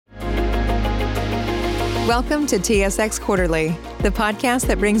Welcome to TSX Quarterly, the podcast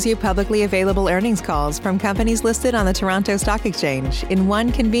that brings you publicly available earnings calls from companies listed on the Toronto Stock Exchange in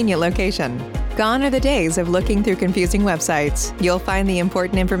one convenient location. Gone are the days of looking through confusing websites. You'll find the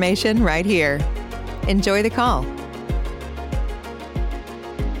important information right here. Enjoy the call.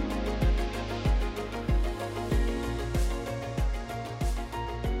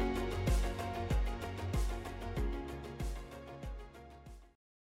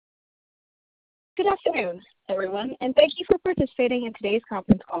 Good afternoon, everyone, and thank you for participating in today's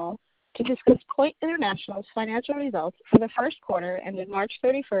conference call to discuss Point International's financial results for the first quarter ended March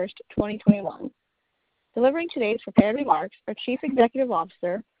 31st, 2021. Delivering today's prepared remarks are Chief Executive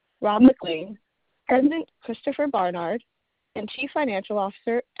Officer Rob MacLean, President Christopher Barnard, and Chief Financial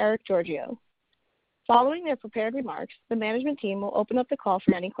Officer Eric Georgiou. Following their prepared remarks, the management team will open up the call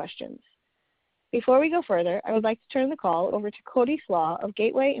for any questions. Before we go further, I would like to turn the call over to Cody Slaw of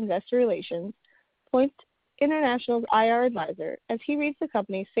Gateway Investor Relations, Point International's IR advisor, as he reads the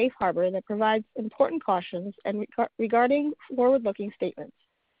company's safe harbor that provides important cautions and regarding forward-looking statements.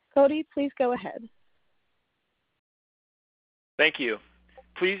 Cody, please go ahead. Thank you.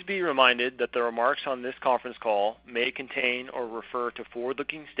 Please be reminded that the remarks on this conference call may contain or refer to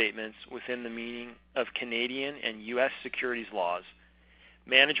forward-looking statements within the meaning of Canadian and U.S. securities laws.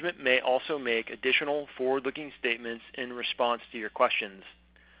 Management may also make additional forward-looking statements in response to your questions.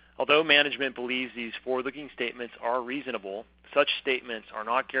 Although management believes these forward-looking statements are reasonable, such statements are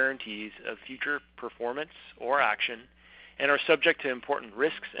not guarantees of future performance or action and are subject to important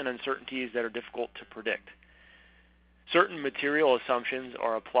risks and uncertainties that are difficult to predict. Certain material assumptions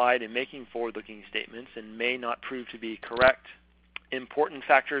are applied in making forward-looking statements and may not prove to be correct. Important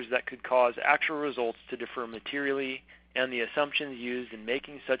factors that could cause actual results to differ materially and the assumptions used in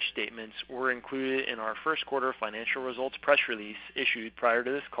making such statements were included in our first quarter financial results press release issued prior to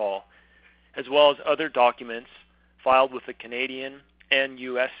this call, as well as other documents filed with the Canadian and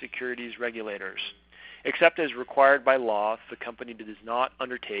U.S. securities regulators. Except as required by law, the company does not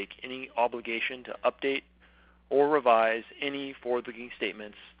undertake any obligation to update or revise any forward-looking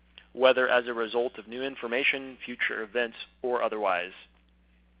statements, whether as a result of new information, future events, or otherwise.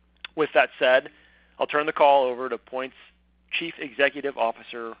 With that said, I'll turn the call over to Point's Chief Executive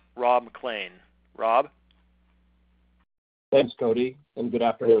Officer, Rob MacLean. Rob? Thanks, Cody, and good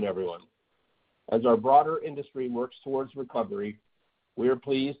afternoon, everyone. As our broader industry works towards recovery, we are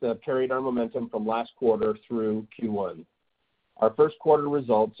pleased to have carried our momentum from last quarter through Q1. Our first quarter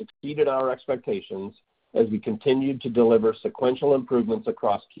results exceeded our expectations as we continued to deliver sequential improvements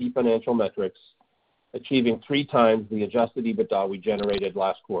across key financial metrics, achieving 3 times the adjusted EBITDA we generated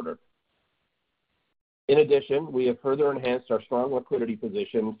last quarter. In addition, we have further enhanced our strong liquidity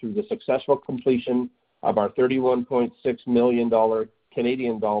position through the successful completion of our $31.6 million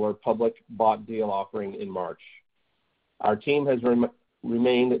Canadian dollar public bought deal offering in March. Our team has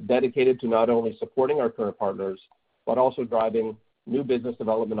remained dedicated to not only supporting our current partners, but also driving new business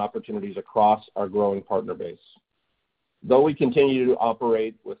development opportunities across our growing partner base. Though we continue to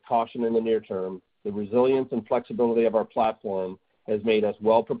operate with caution in the near term, the resilience and flexibility of our platform has made us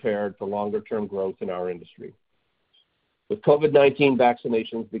well prepared for longer-term growth in our industry. With COVID-19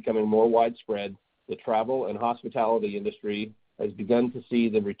 vaccinations becoming more widespread, the travel and hospitality industry has begun to see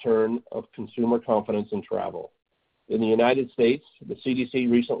the return of consumer confidence in travel. In the United States, the CDC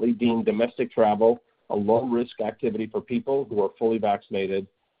recently deemed domestic travel a low-risk activity for people who are fully vaccinated,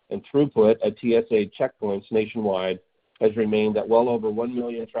 and throughput at TSA checkpoints nationwide has remained at well over 1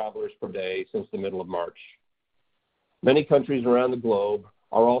 million travelers per day since the middle of March. Many countries around the globe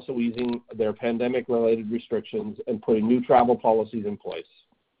are also easing their pandemic-related restrictions and putting new travel policies in place.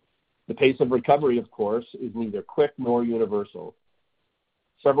 The pace of recovery, of course, is neither quick nor universal.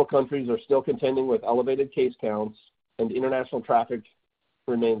 Several countries are still contending with elevated case counts, and international traffic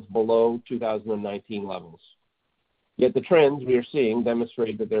remains below 2019 levels. Yet the trends we are seeing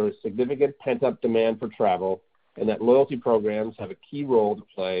demonstrate that there is significant pent-up demand for travel and that loyalty programs have a key role to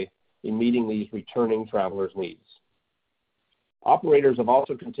play in meeting these returning travelers' needs. Operators have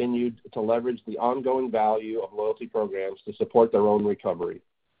also continued to leverage the ongoing value of loyalty programs to support their own recovery.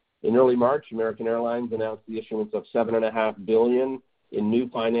 In early March, American Airlines announced the issuance of $7.5 billion in new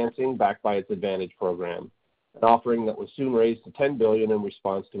financing backed by its Advantage program, an offering that was soon raised to $10 billion in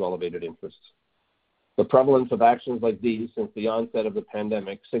response to elevated interest. The prevalence of actions like these since the onset of the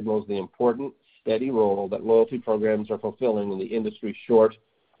pandemic signals the important, steady role that loyalty programs are fulfilling in the industry's short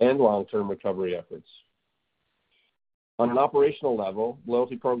and long-term recovery efforts. On an operational level,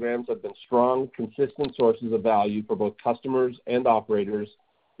 loyalty programs have been strong, consistent sources of value for both customers and operators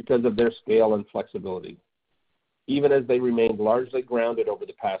because of their scale and flexibility. Even as they remained largely grounded over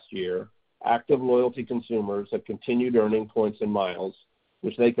the past year, active loyalty consumers have continued earning points and miles,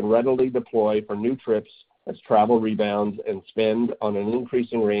 which they can readily deploy for new trips as travel rebounds and spend on an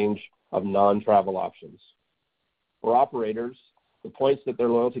increasing range of non-travel options. For operators, the points that their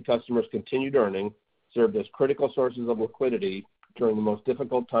loyalty customers continued earning served as critical sources of liquidity during the most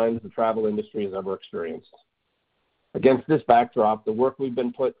difficult times the travel industry has ever experienced. Against this backdrop, the work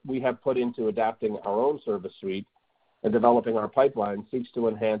we have put into adapting our own service suite and developing our pipeline seeks to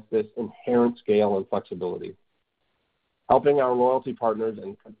enhance this inherent scale and flexibility. Helping our loyalty partners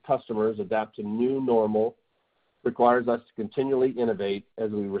and customers adapt to new normal requires us to continually innovate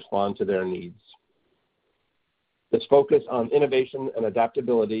as we respond to their needs. This focus on innovation and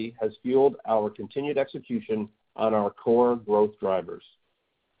adaptability has fueled our continued execution on our core growth drivers.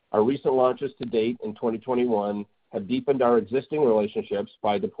 Our recent launches to date in 2021 have deepened our existing relationships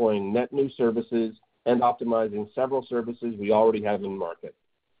by deploying net new services and optimizing several services we already have in market.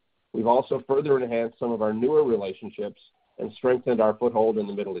 We've also further enhanced some of our newer relationships and strengthened our foothold in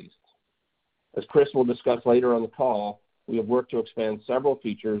the Middle East. As Chris will discuss later on the call, we have worked to expand several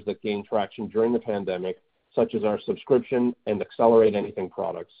features that gained traction during the pandemic, such as our subscription and Accelerate Anything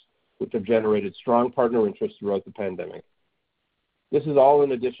products, which have generated strong partner interest throughout the pandemic. This is all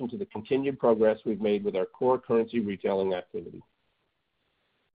in addition to the continued progress we've made with our core currency retailing activity.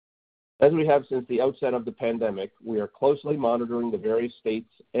 As we have since the outset of the pandemic, we are closely monitoring the various states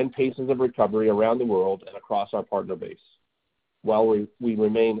and paces of recovery around the world and across our partner base. While we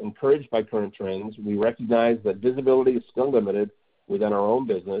remain encouraged by current trends, we recognize that visibility is still limited within our own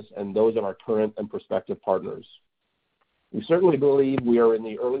business and those of our current and prospective partners. We certainly believe we are in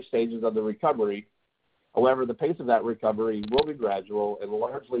the early stages of the recovery. However, the pace of that recovery will be gradual and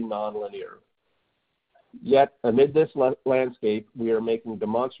largely nonlinear. Yet, amid this landscape, we are making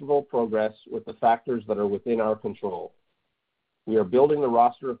demonstrable progress with the factors that are within our control. We are building the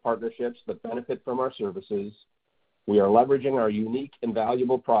roster of partnerships that benefit from our services. We are leveraging our unique and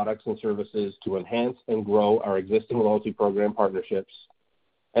valuable products and services to enhance and grow our existing loyalty program partnerships.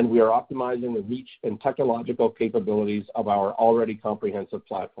 And we are optimizing the reach and technological capabilities of our already comprehensive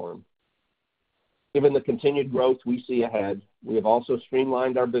platform. Given the continued growth we see ahead, we have also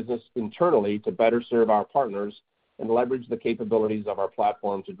streamlined our business internally to better serve our partners and leverage the capabilities of our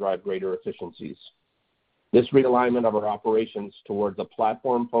platform to drive greater efficiencies. This realignment of our operations towards a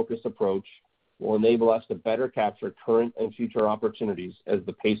platform-focused approach will enable us to better capture current and future opportunities as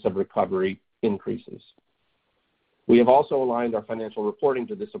the pace of recovery increases. We have also aligned our financial reporting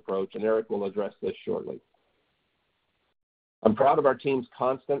to this approach, and Eric will address this shortly. I'm proud of our team's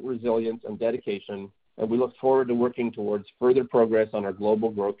constant resilience and dedication, and we look forward to working towards further progress on our global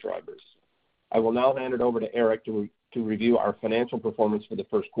growth drivers. I will now hand it over to Eric to review our financial performance for the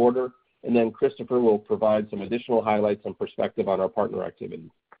first quarter, and then Christopher will provide some additional highlights and perspective on our partner activity.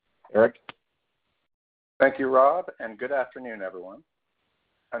 Eric? Thank you, Rob, and good afternoon, everyone.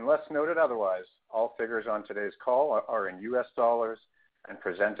 Unless noted otherwise, all figures on today's call are in U.S. dollars and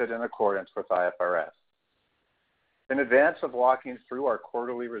presented in accordance with IFRS. In advance of walking through our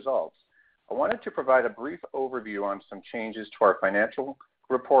quarterly results, I wanted to provide a brief overview on some changes to our financial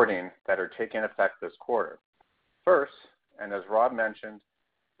reporting that are taking effect this quarter. First, and as Rob mentioned,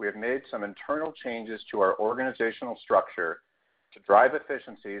 we have made some internal changes to our organizational structure to drive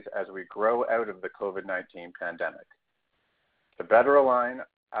efficiencies as we grow out of the COVID-19 pandemic. To better align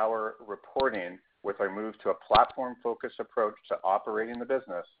our reporting with our move to a platform-focused approach to operating the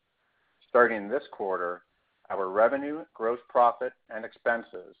business, starting this quarter, our revenue, gross profit, and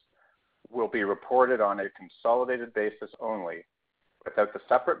expenses will be reported on a consolidated basis only, without the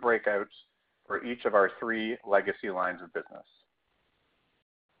separate breakouts for each of our three legacy lines of business.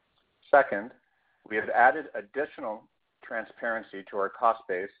 Second, we have added additional transparency to our cost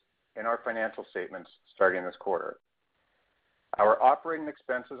base in our financial statements starting this quarter. Our operating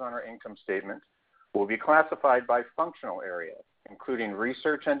expenses on our income statement will be classified by functional area, including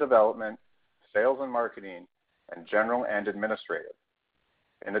research and development, sales and marketing, and general and administrative.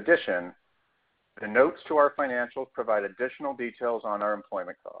 In addition, the notes to our financials provide additional details on our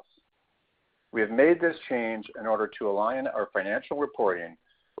employment costs. We have made this change in order to align our financial reporting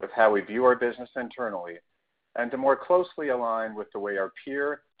with how we view our business internally and to more closely align with the way our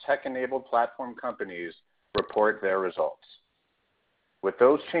peer tech-enabled platform companies report their results. With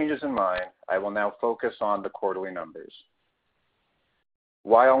those changes in mind, I will now focus on the quarterly numbers.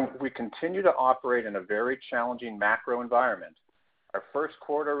 While we continue to operate in a very challenging macro environment, our first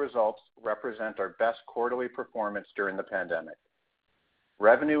quarter results represent our best quarterly performance during the pandemic.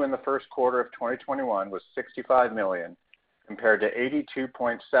 Revenue in the first quarter of 2021 was $65 million, compared to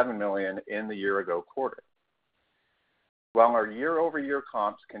 $82.7 million in the year-ago quarter. While our year-over-year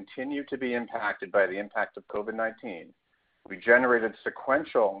comps continue to be impacted by the impact of COVID-19, we generated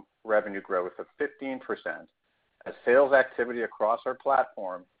sequential revenue growth of 15% as sales activity across our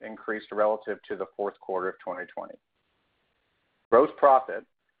platform increased relative to the fourth quarter of 2020. Gross profit,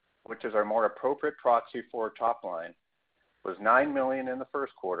 which is our more appropriate proxy for top line, was $9 million in the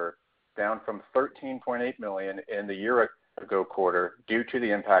first quarter, down from $13.8 million in the year-ago quarter due to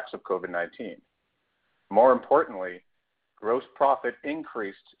the impacts of COVID-19. More importantly, gross profit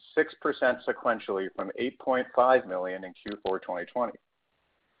increased 6% sequentially from $8.5 million in Q4 2020.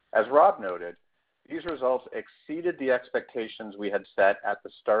 As Rob noted, these results exceeded the expectations we had set at the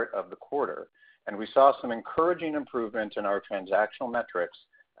start of the quarter, and we saw some encouraging improvement in our transactional metrics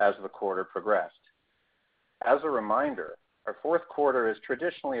as the quarter progressed. As a reminder, our fourth quarter is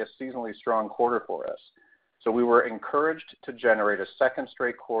traditionally a seasonally strong quarter for us, so we were encouraged to generate a second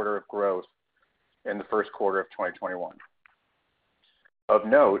straight quarter of growth in the first quarter of 2021. Of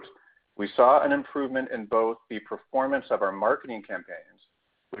note, we saw an improvement in both the performance of our marketing campaigns,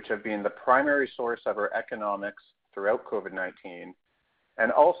 which have been the primary source of our economics throughout COVID-19,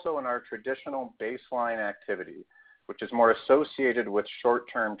 and also in our traditional baseline activity, which is more associated with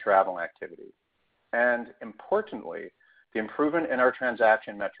short-term travel activity. And importantly, the improvement in our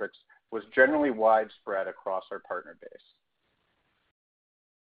transaction metrics was generally widespread across our partner base.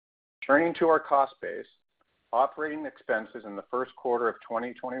 Turning to our cost base, operating expenses in the first quarter of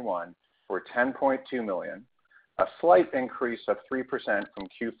 2021 were $10.2 million, a slight increase of 3% from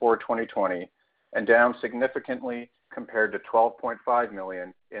Q4 2020 and down significantly compared to $12.5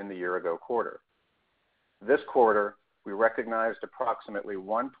 million in the year-ago quarter. This quarter, we recognized approximately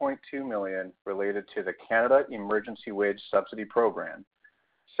 $1.2 million related to the Canada Emergency Wage Subsidy Program,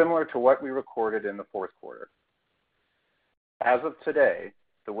 similar to what we recorded in the fourth quarter. As of today,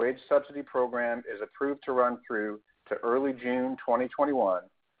 the wage subsidy program is approved to run through to early June 2021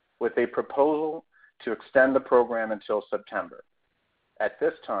 with a proposal to extend the program until September. At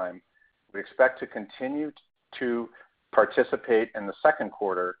this time, we expect to continue to participate in the second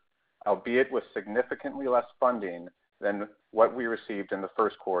quarter, albeit with significantly less funding than what we received in the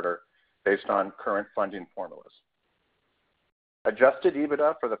first quarter based on current funding formulas. Adjusted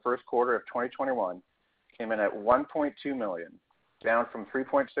EBITDA for the first quarter of 2021 came in at $1.2 million, down from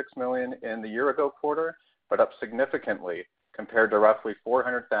 $3.6 million in the year-ago quarter, but up significantly compared to roughly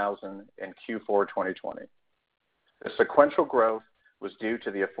 $400,000 in Q4 2020. The sequential growth was due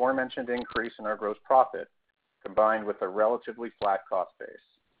to the aforementioned increase in our gross profit, combined with a relatively flat cost base.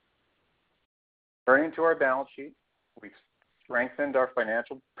 Turning to our balance sheet, we've strengthened our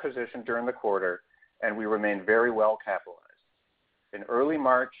financial position during the quarter, and we remain very well capitalized. In early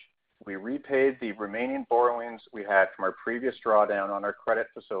March, we repaid the remaining borrowings we had from our previous drawdown on our credit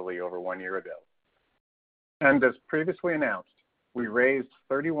facility over 1 year ago. And as previously announced, we raised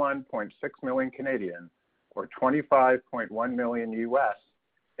 31.6 million Canadian, or $25.1 million US,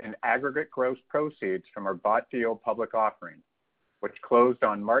 in aggregate gross proceeds from our bought deal public offering, which closed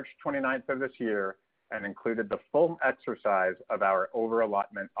on March 29th of this year and included the full exercise of our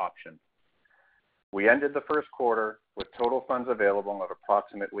over-allotment option. We ended the first quarter with total funds available of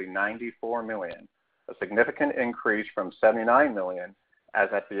approximately $94 million, a significant increase from $79 million as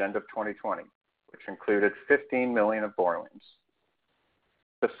at the end of 2020, which included $15 million of borrowings.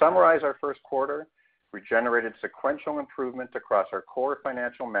 To summarize our first quarter, we generated sequential improvement across our core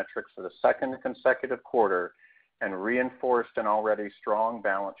financial metrics for the second consecutive quarter and reinforced an already strong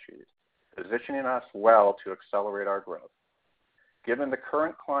balance sheet, positioning us well to accelerate our growth. Given the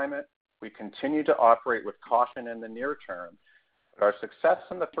current climate, we continue to operate with caution in the near term, but our success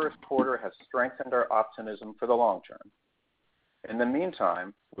in the first quarter has strengthened our optimism for the long term. In the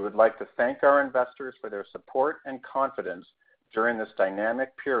meantime, we would like to thank our investors for their support and confidence during this dynamic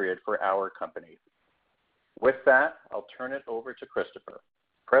period for our company. With that, I'll turn it over to Christopher.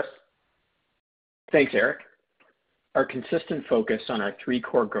 Chris? Thanks, Eric. Our consistent focus on our three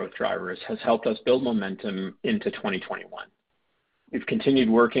core growth drivers has helped us build momentum into 2021. We've continued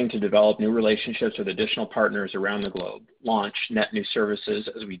working to develop new relationships with additional partners around the globe, launch net new services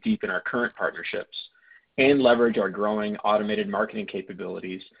as we deepen our current partnerships, and leverage our growing automated marketing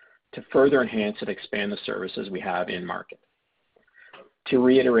capabilities to further enhance and expand the services we have in market. To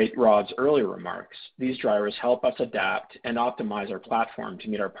reiterate Rob's earlier remarks, these drivers help us adapt and optimize our platform to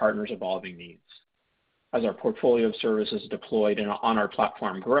meet our partners' evolving needs. As our portfolio of services deployed on our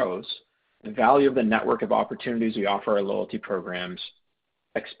platform grows, the value of the network of opportunities we offer our loyalty programs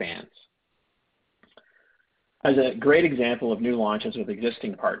expands. As a great example of new launches with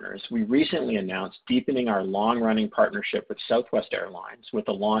existing partners, we recently announced deepening our long-running partnership with Southwest Airlines with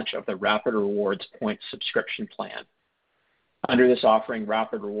the launch of the Rapid Rewards Points subscription plan. Under this offering,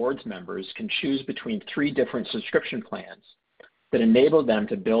 Rapid Rewards members can choose between 3 different subscription plans that enable them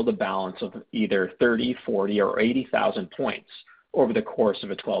to build a balance of either 30, 40, or 80,000 points over the course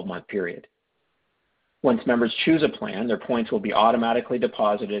of a 12-month period. Once members choose a plan, their points will be automatically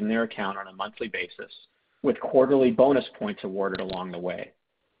deposited in their account on a monthly basis, with quarterly bonus points awarded along the way.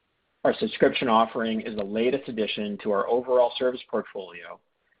 Our subscription offering is the latest addition to our overall service portfolio,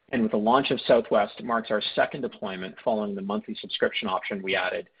 and with the launch of Southwest marks our second deployment following the monthly subscription option we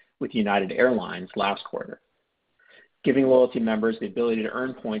added with United Airlines last quarter. Giving loyalty members the ability to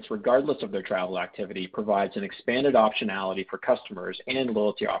earn points regardless of their travel activity provides an expanded optionality for customers and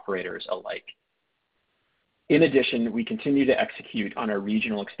loyalty operators alike. In addition, we continue to execute on our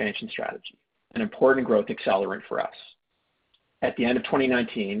regional expansion strategy, an important growth accelerant for us. At the end of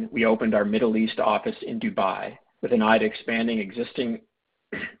 2019, we opened our Middle East office in Dubai with an eye to expanding existing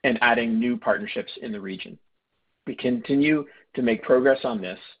and adding new partnerships in the region. We continue to make progress on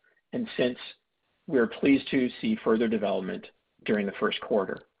this, and since we are pleased to see further development during the first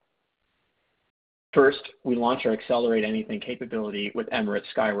quarter. First, we launched our Accelerate Anything capability with Emirates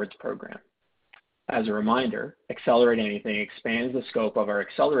Skywards program. As a reminder, Accelerate Anything expands the scope of our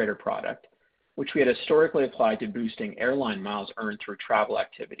Accelerator product, which we had historically applied to boosting airline miles earned through travel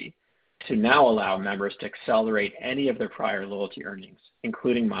activity, to now allow members to accelerate any of their prior loyalty earnings,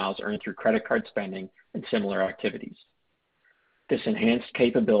 including miles earned through credit card spending and similar activities. This enhanced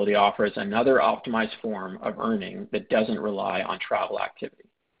capability offers another optimized form of earning that doesn't rely on travel activity.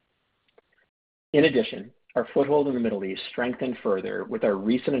 In addition, our foothold in the Middle East strengthened further with our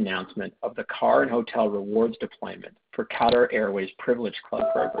recent announcement of the car and hotel rewards deployment for Qatar Airways Privilege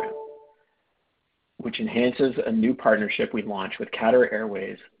Club program, which enhances a new partnership we launched with Qatar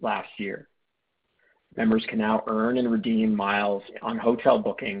Airways last year. Members can now earn and redeem miles on hotel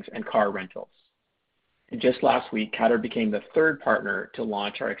bookings and car rentals. And just last week, Qatar became the 3rd partner to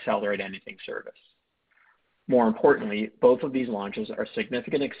launch our Accelerate Anything service. More importantly, both of these launches are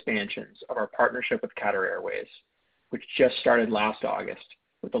significant expansions of our partnership with Qatar Airways, which just started last August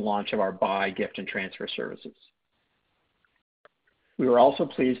with the launch of our buy, gift, and transfer services. We were also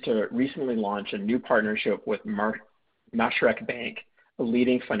pleased to recently launch a new partnership with Mashreq Bank, a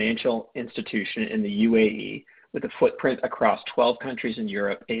leading financial institution in the UAE with a footprint across 12 countries in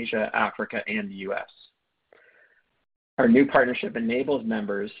Europe, Asia, Africa, and the US. Our new partnership enables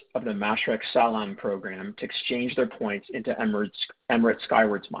members of the Mashreq Salam program to exchange their points into Emirates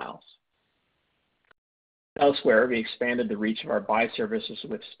Skywards miles. Elsewhere, we expanded the reach of our buy services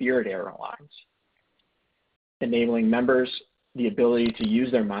with Spirit Airlines, enabling members the ability to use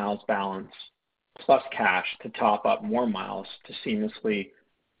their miles balance plus cash to top up more miles to seamlessly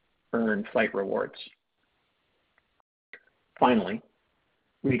earn flight rewards. Finally,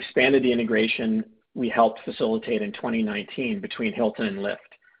 we expanded the integration we helped facilitate in 2019 between Hilton and Lyft,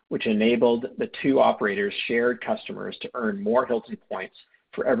 which enabled the 2 operators' shared customers to earn more Hilton points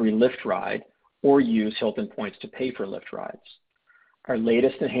for every Lyft ride or use Hilton points to pay for Lyft rides. Our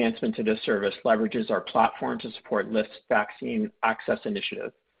latest enhancement to this service leverages our platform to support Lyft's vaccine access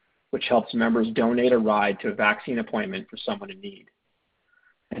initiative, which helps members donate a ride to a vaccine appointment for someone in need.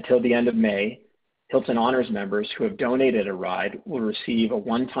 Until the end of May, Hilton Honors members who have donated a ride will receive a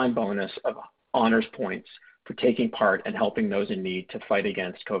one-time bonus of Honors points for taking part and helping those in need to fight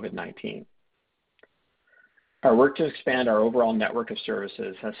against COVID-19. Our work to expand our overall network of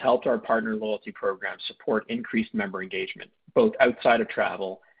services has helped our partner loyalty program support increased member engagement, both outside of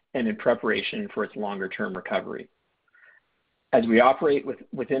travel and in preparation for its longer-term recovery. As we operate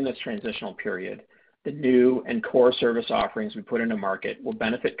within this transitional period, the new and core service offerings we put into market will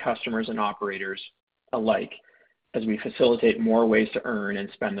benefit customers and operators alike as we facilitate more ways to earn and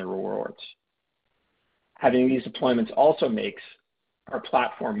spend their rewards. Having these deployments also makes our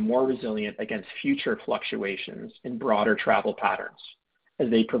platform more resilient against future fluctuations in broader travel patterns, as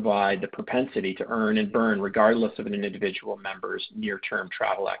they provide the propensity to earn and burn regardless of an individual member's near-term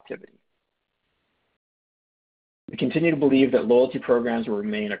travel activity. We continue to believe that loyalty programs will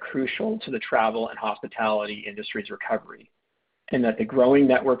remain crucial to the travel and hospitality industry's recovery, and that the growing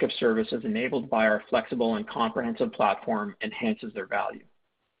network of services enabled by our flexible and comprehensive platform enhances their value.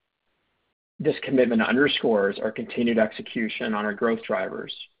 This commitment underscores our continued execution on our growth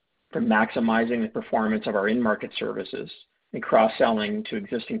drivers, from maximizing the performance of our in-market services and cross-selling to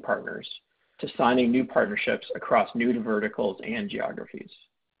existing partners, to signing new partnerships across new verticals and geographies.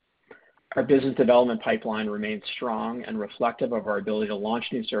 Our business development pipeline remains strong and reflective of our ability to launch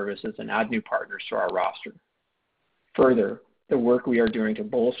new services and add new partners to our roster. Further, the work we are doing to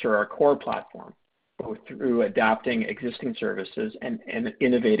bolster our core platform, both through adapting existing services and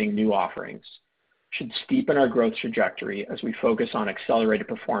innovating new offerings, should steepen our growth trajectory as we focus on accelerated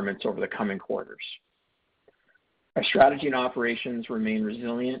performance over the coming quarters. Our strategy and operations remain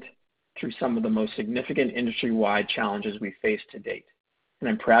resilient through some of the most significant industry-wide challenges we faced to date, and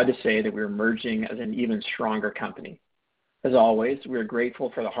I'm proud to say that we're emerging as an even stronger company. As always, we are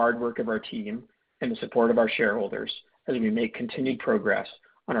grateful for the hard work of our team and the support of our shareholders as we make continued progress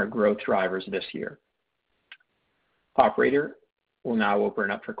on our growth drivers this year. Operator, we'll now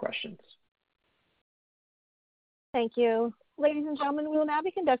open up for questions. Thank you. Ladies and gentlemen, we will now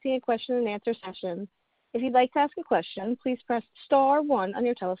be conducting a question and answer session. If you'd like to ask a question, please press star one on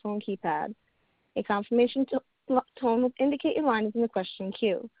your telephone keypad. A confirmation tone will indicate your line is in the question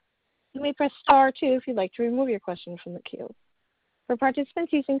queue. You may press star two if you'd like to remove your question from the queue. For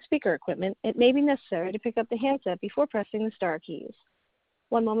participants using speaker equipment, it may be necessary to pick up the handset before pressing the star keys.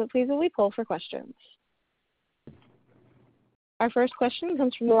 One moment please while we poll for questions. Our first question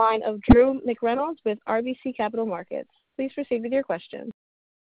comes from the line of Drew McReynolds with RBC Capital Markets. Please proceed with your question.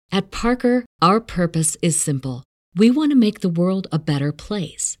 At Parker, our purpose is simple. We want to make the world a better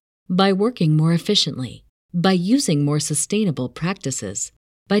place by working more efficiently, by using more sustainable practices,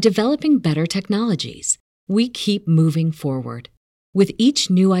 by developing better technologies. We keep moving forward. With each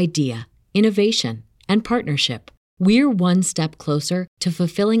new idea, innovation, and partnership, we're one step closer to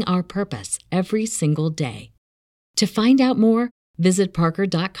fulfilling our purpose every single day. To find out more, visit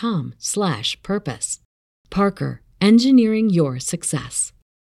parker.com/purpose. Parker, engineering your success.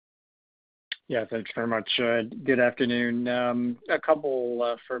 Yeah, thanks very much. Good afternoon. A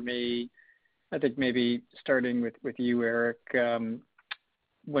couple for me. I think maybe starting with you, Eric.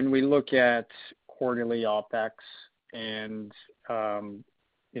 When we look at quarterly OPEX and,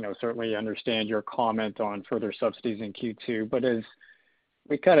 certainly understand your comment on further subsidies in Q2, but as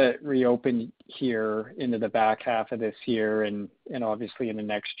we kind of reopen here into the back half of this year and obviously in the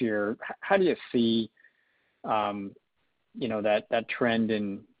next year, how do you see, that trend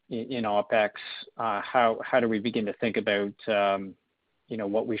in OPEX? How do we begin to think about,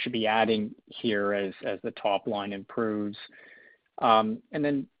 what we should be adding here as the top line improves? And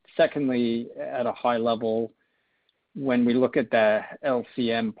then secondly, at a high level, when we look at the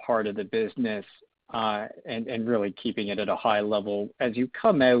LCM part of the business, and really keeping it at a high level, as you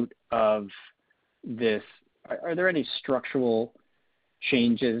come out of this, are there any structural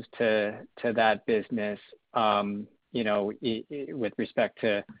changes to that business, with respect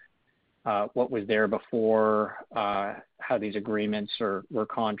to what was there before, how these agreements were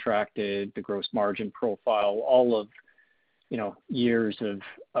contracted, the gross margin profile, all of years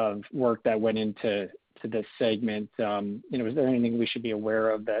of work that went into this segment? Is there anything we should be aware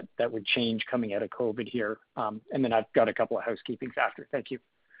of that would change coming out of COVID here? And then I've got a couple of housekeepings after. Thank you.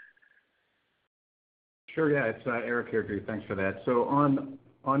 Sure, yeah, it's Eric here, Drew. Thanks for that. So on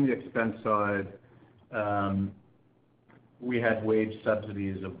the expense side, we had wage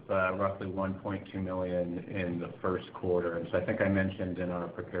subsidies of roughly $1.2 million in the first quarter. And so I think I mentioned in our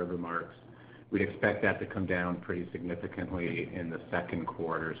prepared remarks, we'd expect that to come down pretty significantly in the second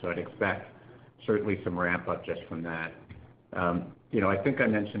quarter. So I'd expect certainly some ramp up just from that. I think I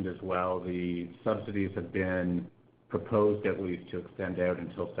mentioned as well, the subsidies have been proposed at least to extend out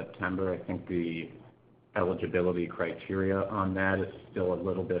until September. I think the eligibility criteria on that is still a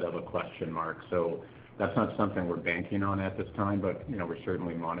little bit of a question mark. So that's not something we're banking on at this time, but we're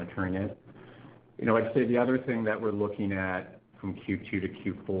certainly monitoring it. I'd say the other thing that we're looking at from Q2 to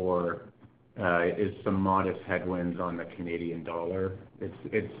Q4 is some modest headwinds on the Canadian dollar.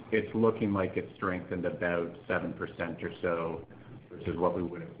 It's looking like it's strengthened about 7% or so versus what we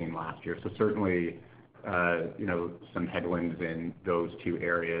would have seen last year. So certainly, some headwinds in those two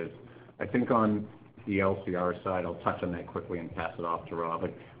areas. I think on the LCR side, I'll touch on that quickly and pass it off to Rob.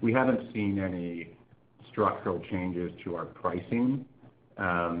 But we haven't seen any structural changes to our pricing.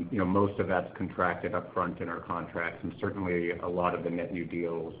 Most of that's contracted up front in our contracts, and certainly a lot of the net new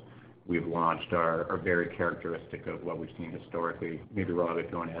deals we've launched are very characteristic of what we've seen historically. Maybe, Rob,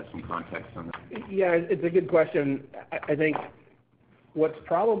 if you want to add some context on that. Yeah, it's a good question. I think what's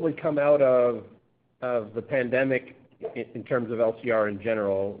probably come out of the pandemic in terms of LCR in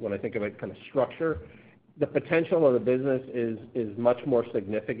general, when I think of it kind of structure, the potential of the business is much more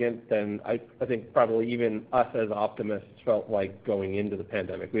significant than I think probably even us as optimists felt like going into the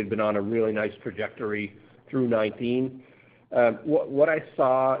pandemic. We had been on a really nice trajectory through 19. What I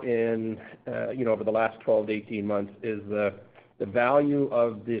saw in over the last 12 to 18 months is the value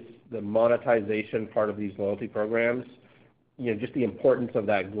of the monetization part of these loyalty programs. Just the importance of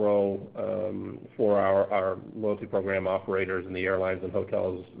that grow for our loyalty program operators and the airlines and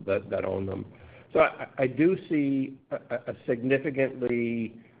hotels that own them. So I do see a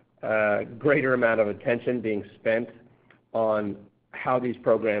significantly greater amount of attention being spent on how these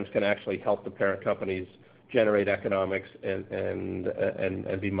programs can actually help the parent companies generate economics and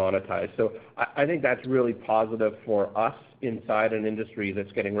be monetized. So I think that's really positive for us inside an industry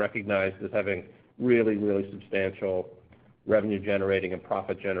that's getting recognized as having really, really substantial revenue generating and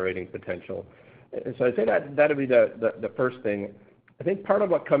profit generating potential. And so I'd say that would be the first thing. I think part of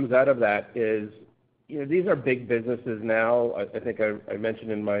what comes out of that is, these are big businesses now. I think I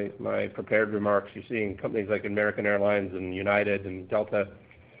mentioned in my prepared remarks, you're seeing companies like American Airlines and United and Delta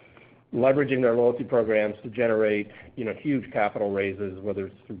leveraging their loyalty programs to generate, huge capital raises, whether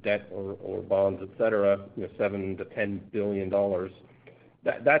it's through debt or bonds, et cetera, $7 to $10 billion.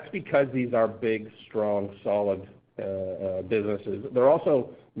 That's because these are big, strong, solid businesses. They're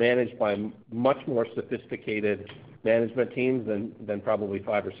also managed by much more sophisticated management teams than probably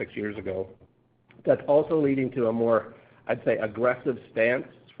 5 or 6 years ago. That's also leading to a more, I'd say, aggressive stance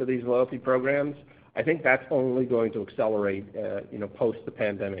for these loyalty programs. I think that's only going to accelerate, post the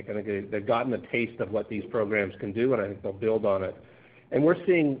pandemic. I think they've gotten a taste of what these programs can do, and I think they'll build on it. And we're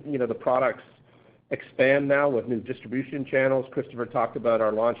seeing, the products expand now with new distribution channels. Christopher talked about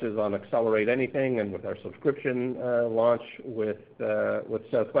our launches on Accelerate Anything and with our subscription launch with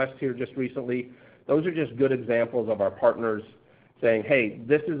Southwest here just recently. Those are just good examples of our partners saying, hey,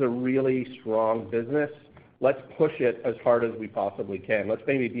 this is a really strong business. Let's push it as hard as we possibly can. Let's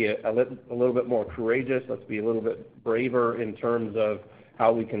maybe be a little bit more courageous. Let's be a little bit braver in terms of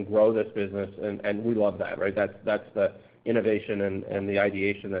how we can grow this business, and we love that, right? That's the innovation and the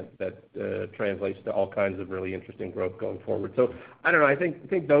ideation that translates to all kinds of really interesting growth going forward. So I don't know. I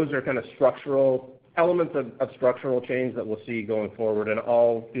think those are kind of structural elements of structural change that we'll see going forward, and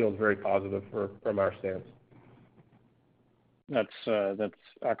all feels very positive from our stance. That's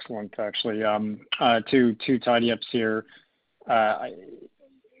excellent, actually. Two tidy ups here.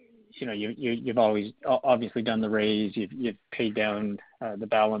 You've always obviously done the raise. You've paid down the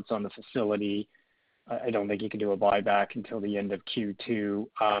balance on the facility. I don't think you can do a buyback until the end of Q2.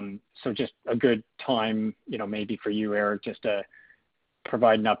 So just a good time, maybe for you, Eric, just to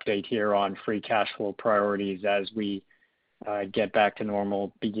provide an update here on free cash flow priorities as we get back to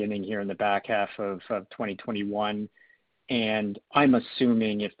normal beginning here in the back half of 2021. And I'm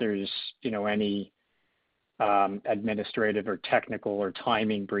assuming if there's, any administrative or technical or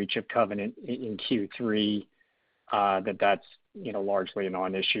timing breach of covenant in Q3, that's, largely a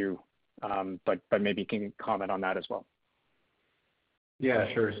non-issue. But maybe you can comment on that as well.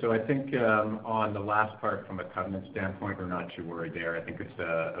 Yeah, sure. So I think on the last part, from a covenant standpoint, we're not too worried there. I think it's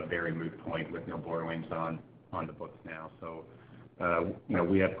a very moot point with no borrowings on the books now. So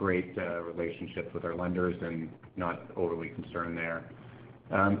we have great relationships with our lenders and not overly concerned there.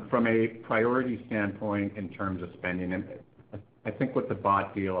 From a priority standpoint in terms of spending, and I think what the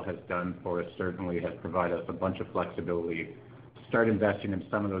bot deal has done for us certainly has provided us a bunch of flexibility to start investing in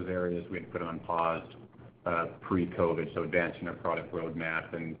some of those areas we had put on pause pre-COVID, so advancing our product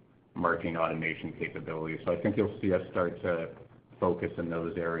roadmap and marketing automation capabilities. So I think you'll see us start to focus in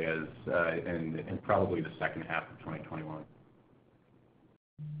those areas in probably the second half of 2021.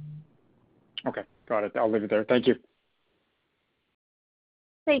 Okay, got it. I'll leave it there. Thank you.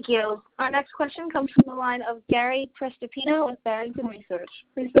 Thank you. Our next question comes from the line of Gary Prestopino with Barrington Research.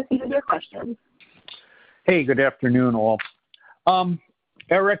 Please proceed with your question. Hey, good afternoon, all.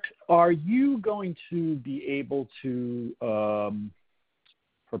 Eric, are you going to be able to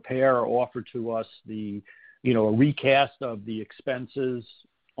prepare or offer to us a recast of the expenses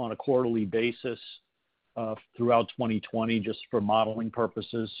on a quarterly basis throughout 2020, just for modeling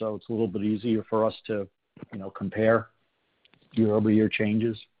purposes, so it's a little bit easier for us to, compare year-over-year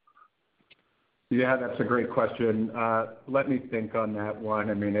changes? Yeah, that's a great question. Let me think on that one.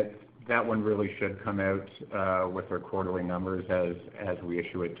 I mean, that one really should come out with our quarterly numbers as we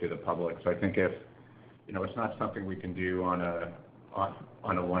issue it to the public. So I think if it's not something we can do on a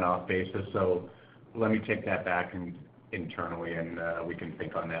one-off basis. So let me take that back internally, and we can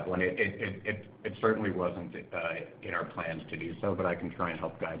think on that one. It certainly wasn't in our plans to do so, but I can try and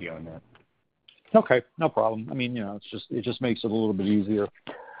help guide you on that. Okay, no problem. I mean, it just makes it a little bit easier.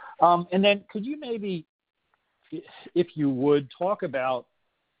 And then could you maybe, if you would, talk about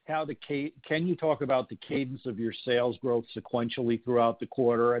can you talk about the cadence of your sales growth sequentially throughout the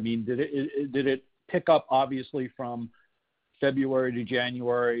quarter? I mean, did it pick up obviously from February to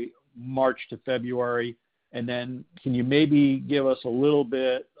January, March to February, and then can you maybe give us a little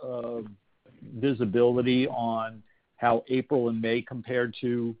bit of visibility on how April and May compared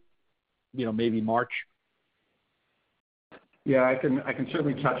to, maybe March? Yeah, I can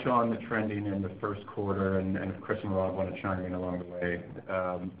certainly touch on the trending in the first quarter, and if Chris and Rob want to chime in along the way.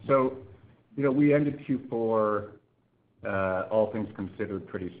 We ended Q4, all things considered,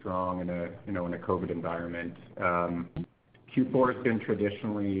 pretty strong in a COVID environment. Q4 has been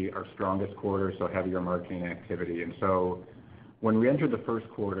traditionally our strongest quarter, so heavier marketing activity. And so when we entered the first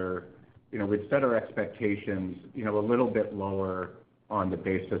quarter, we'd set our expectations, a little bit lower on the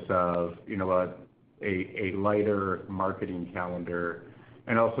basis of, a lighter marketing calendar,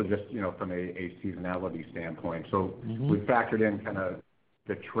 and also just, from a seasonality standpoint. So we factored in kind of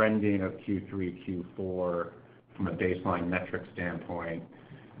the trending of Q3, Q4 from a baseline metric standpoint,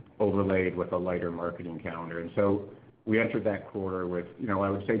 overlaid with a lighter marketing calendar. And so we entered that quarter with, I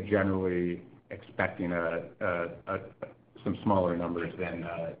would say generally expecting some smaller numbers than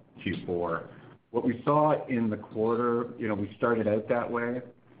Q4. What we saw in the quarter, we started out that way.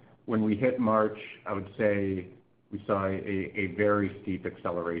 When we hit March, I would say we saw a very steep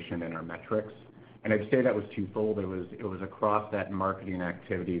acceleration in our metrics. And I'd say that was twofold. It was across that marketing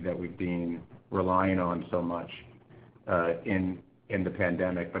activity that we've been relying on so much in the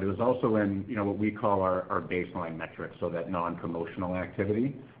pandemic, but it was also in, what we call our baseline metrics, so that non-promotional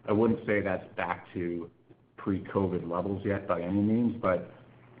activity. I wouldn't say that's back to pre-COVID levels yet by any means, but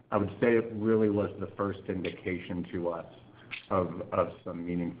I would say it really was the first indication to us of some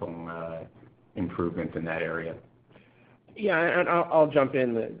meaningful improvement in that area. Yeah, and I'll jump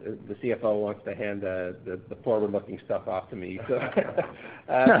in. The CFO wants to hand the forward-looking stuff off to me. So,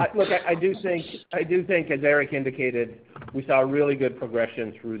 look, I do think, as Eric indicated, we saw a really good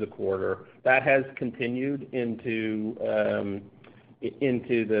progression through the quarter. That has continued into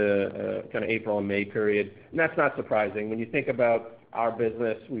the kind of April and May period, and that's not surprising. When you think about our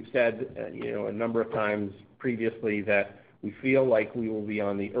business, we've said, a number of times previously that we feel like we will be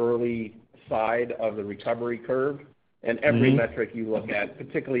on the early side of the recovery curve. And every metric you look at,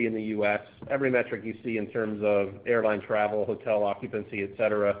 particularly in the U.S., every metric you see in terms of airline travel, hotel occupancy, et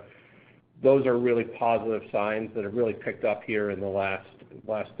cetera, those are really positive signs that have really picked up here in the last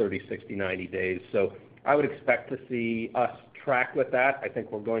 30, 60, 90 days. So I would expect to see us track with that. I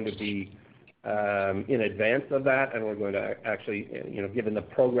think we're going to be in advance of that, and we're going to actually, given the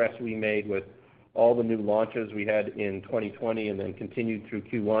progress we made with all the new launches we had in 2020 and then continued through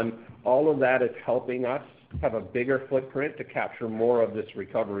Q1, all of that is helping us have a bigger footprint to capture more of this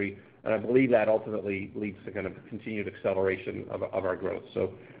recovery, and I believe that ultimately leads to kind of continued acceleration of our growth.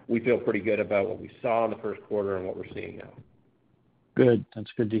 So we feel pretty good about what we saw in the first quarter and what we're seeing now. Good.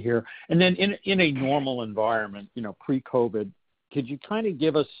 That's good to hear. And then in a normal environment, pre-COVID, could you kind of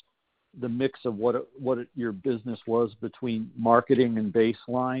give us the mix of what your business was between marketing and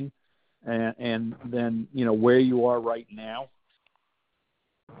baseline, and then where you are right now?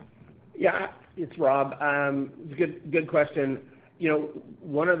 Yeah, it's Rob. Good question.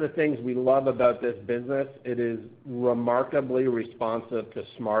 One of the things we love about this business, it is remarkably responsive to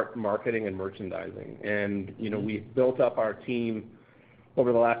smart marketing and merchandising. And, we've built up our team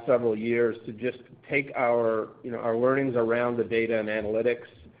over the last several years to just take our learnings around the data and analytics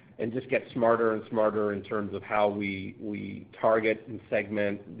and just get smarter and smarter in terms of how we target and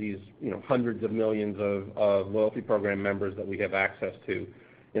segment these, hundreds of millions of loyalty program members that we have access to,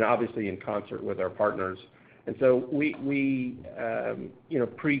 obviously in concert with our partners. And so we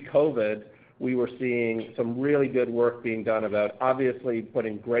pre-COVID, we were seeing some really good work being done about obviously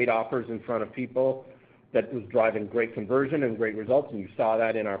putting great offers in front of people that was driving great conversion and great results, and you saw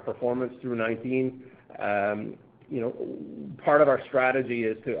that in our performance through 19. Part of our strategy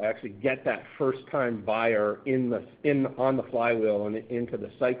is to actually get that first-time buyer on the flywheel and into the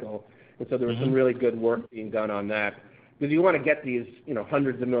cycle. And so there was some really good work being done on that. Because you want to get these,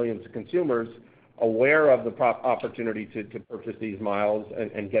 hundreds of millions of consumers aware of the opportunity to purchase these miles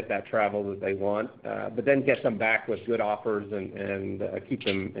and get that travel that they want, but then get them back with good offers and keep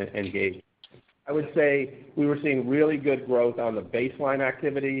them engaged. I would say we were seeing really good growth on the baseline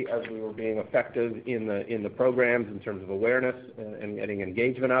activity as we were being effective in the programs in terms of awareness and getting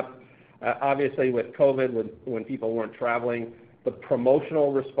engagement up. Obviously, with COVID, when people weren't traveling, the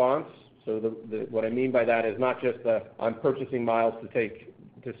promotional response. So what I mean by that is not just I'm purchasing miles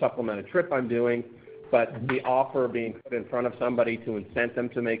to supplement a trip I'm doing, but the offer being put in front of somebody to incent them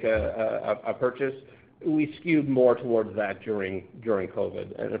to make a purchase. We skewed more towards that during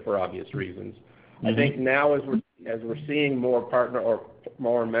COVID, and for obvious reasons. I think now as we're seeing more partner or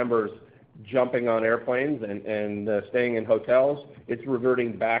more members jumping on airplanes and staying in hotels, it's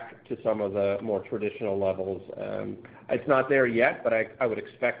reverting back to some of the more traditional levels. It's not there yet, but I would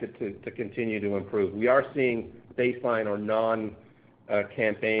expect it to continue to improve. We are seeing baseline or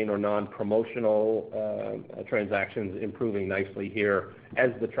campaign or non-promotional transactions improving nicely here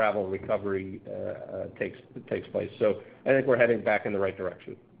as the travel recovery takes place. So I think we're heading back in the right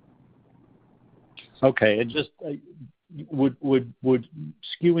direction. Okay, and just would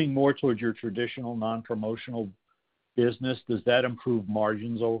skewing more towards your traditional non-promotional business, does that improve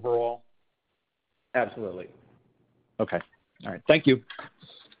margins overall? Absolutely. Okay. All right. Thank you.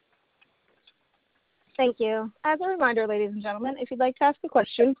 Thank you. As a reminder, ladies and gentlemen, if you'd like to ask a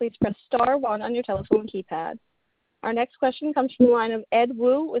question, please press star one on your telephone keypad. Our next question comes from the line of Ed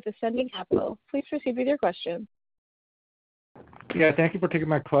Wu with Ascending Capital. Please proceed with your question. Yeah, thank you for taking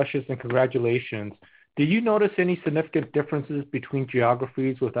my questions and congratulations. Did you notice any significant differences between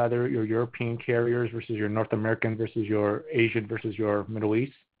geographies with either your European carriers versus your North American versus your Asian versus your Middle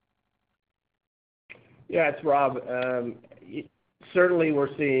East? Yeah, it's Rob. Certainly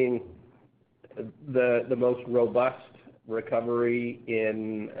we're seeing the most robust recovery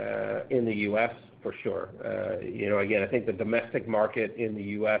in the U.S. for sure. Again, I think the domestic market in the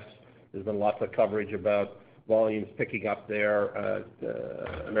U.S., there's been lots of coverage about volumes picking up there,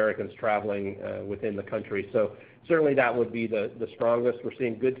 Americans traveling within the country. So certainly that would be the strongest. We're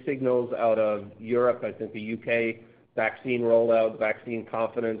seeing good signals out of Europe. I think the UK vaccine rollout, vaccine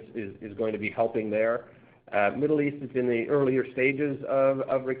confidence is going to be helping there. Middle East is in the earlier stages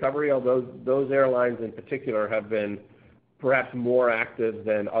of recovery, although those airlines in particular have been perhaps more active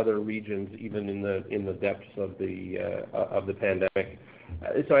than other regions, even in the depths of the pandemic.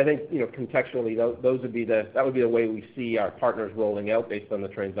 So I think contextually, that would be the way we see our partners rolling out based on the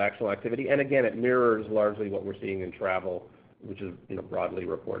transactional activity. And again, it mirrors largely what we're seeing in travel, which is broadly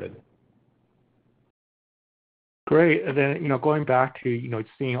reported. Great. And then going back to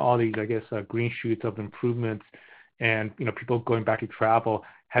seeing all these green shoots of improvements and people going back to travel.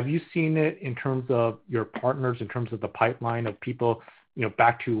 Have you seen it in terms of your partners, in terms of the pipeline of people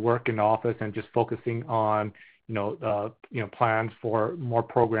back to work in the office and just focusing on plans for more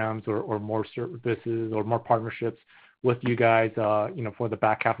programs or more services or more partnerships with you guys, for the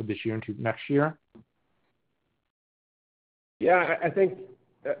back half of this year into next year? Yeah, I think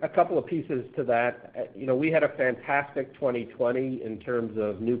a couple of pieces to that. We had a fantastic 2020 in terms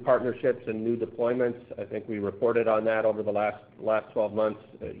of new partnerships and new deployments. I think we reported on that over the last 12 months.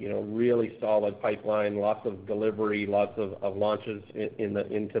 Really solid pipeline, lots of delivery, lots of launches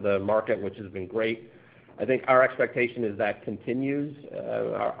into the market, which has been great. I think our expectation is that continues.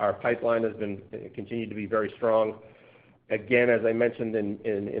 Our pipeline has continued to be very strong. Again, as I mentioned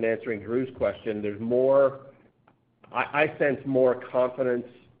in answering Drew's question, there's more. I sense more confidence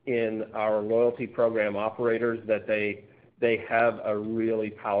in our loyalty program operators that they have a really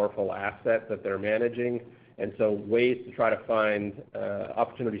powerful asset that they're managing, and so ways to try to find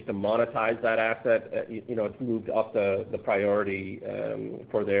opportunities to monetize that asset. It's moved up the priority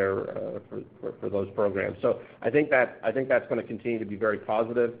for those programs. So I think that's going to continue to be very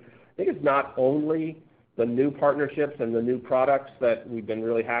positive. I think it's not only the new partnerships and the new products that we've been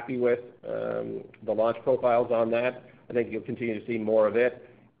really happy with, the launch profiles on that. I think you'll continue to see more of it.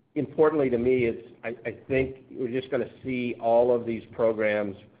 Importantly to me is I think we're just going to see all of these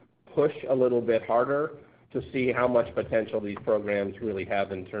programs push a little bit harder to see how much potential these programs really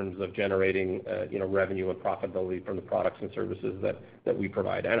have in terms of generating revenue and profitability from the products and services that we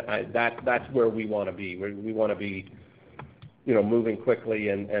provide. And that's where we want to be. We want to be moving quickly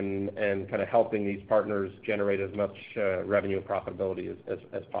and kind of helping these partners generate as much revenue and profitability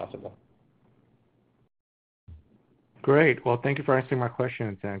as possible. Great. Well, thank you for answering my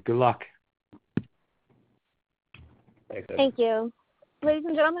questions and good luck. Thanks, Ed. Thank you. Ladies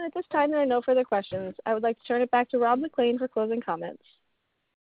and gentlemen, at this time, there are no further questions. I would like to turn it back to Rob McLean for closing comments.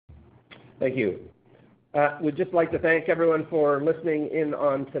 Thank you. We'd just like to thank everyone for listening in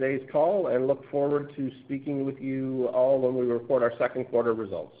on today's call and look forward to speaking with you all when we report our second quarter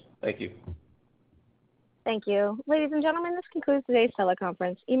results. Thank you. Thank you. Ladies and gentlemen, this concludes today's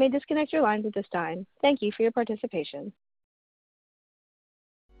teleconference. You may disconnect your lines at this time. Thank you for your participation.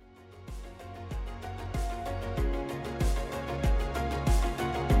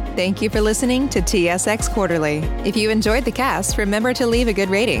 Thank you for listening to TSX Quarterly. If you enjoyed the cast, remember to leave a good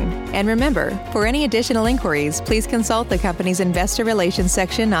rating. And remember, for any additional inquiries, please consult the company's investor relations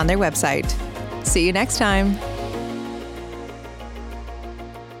section on their website. See you next time.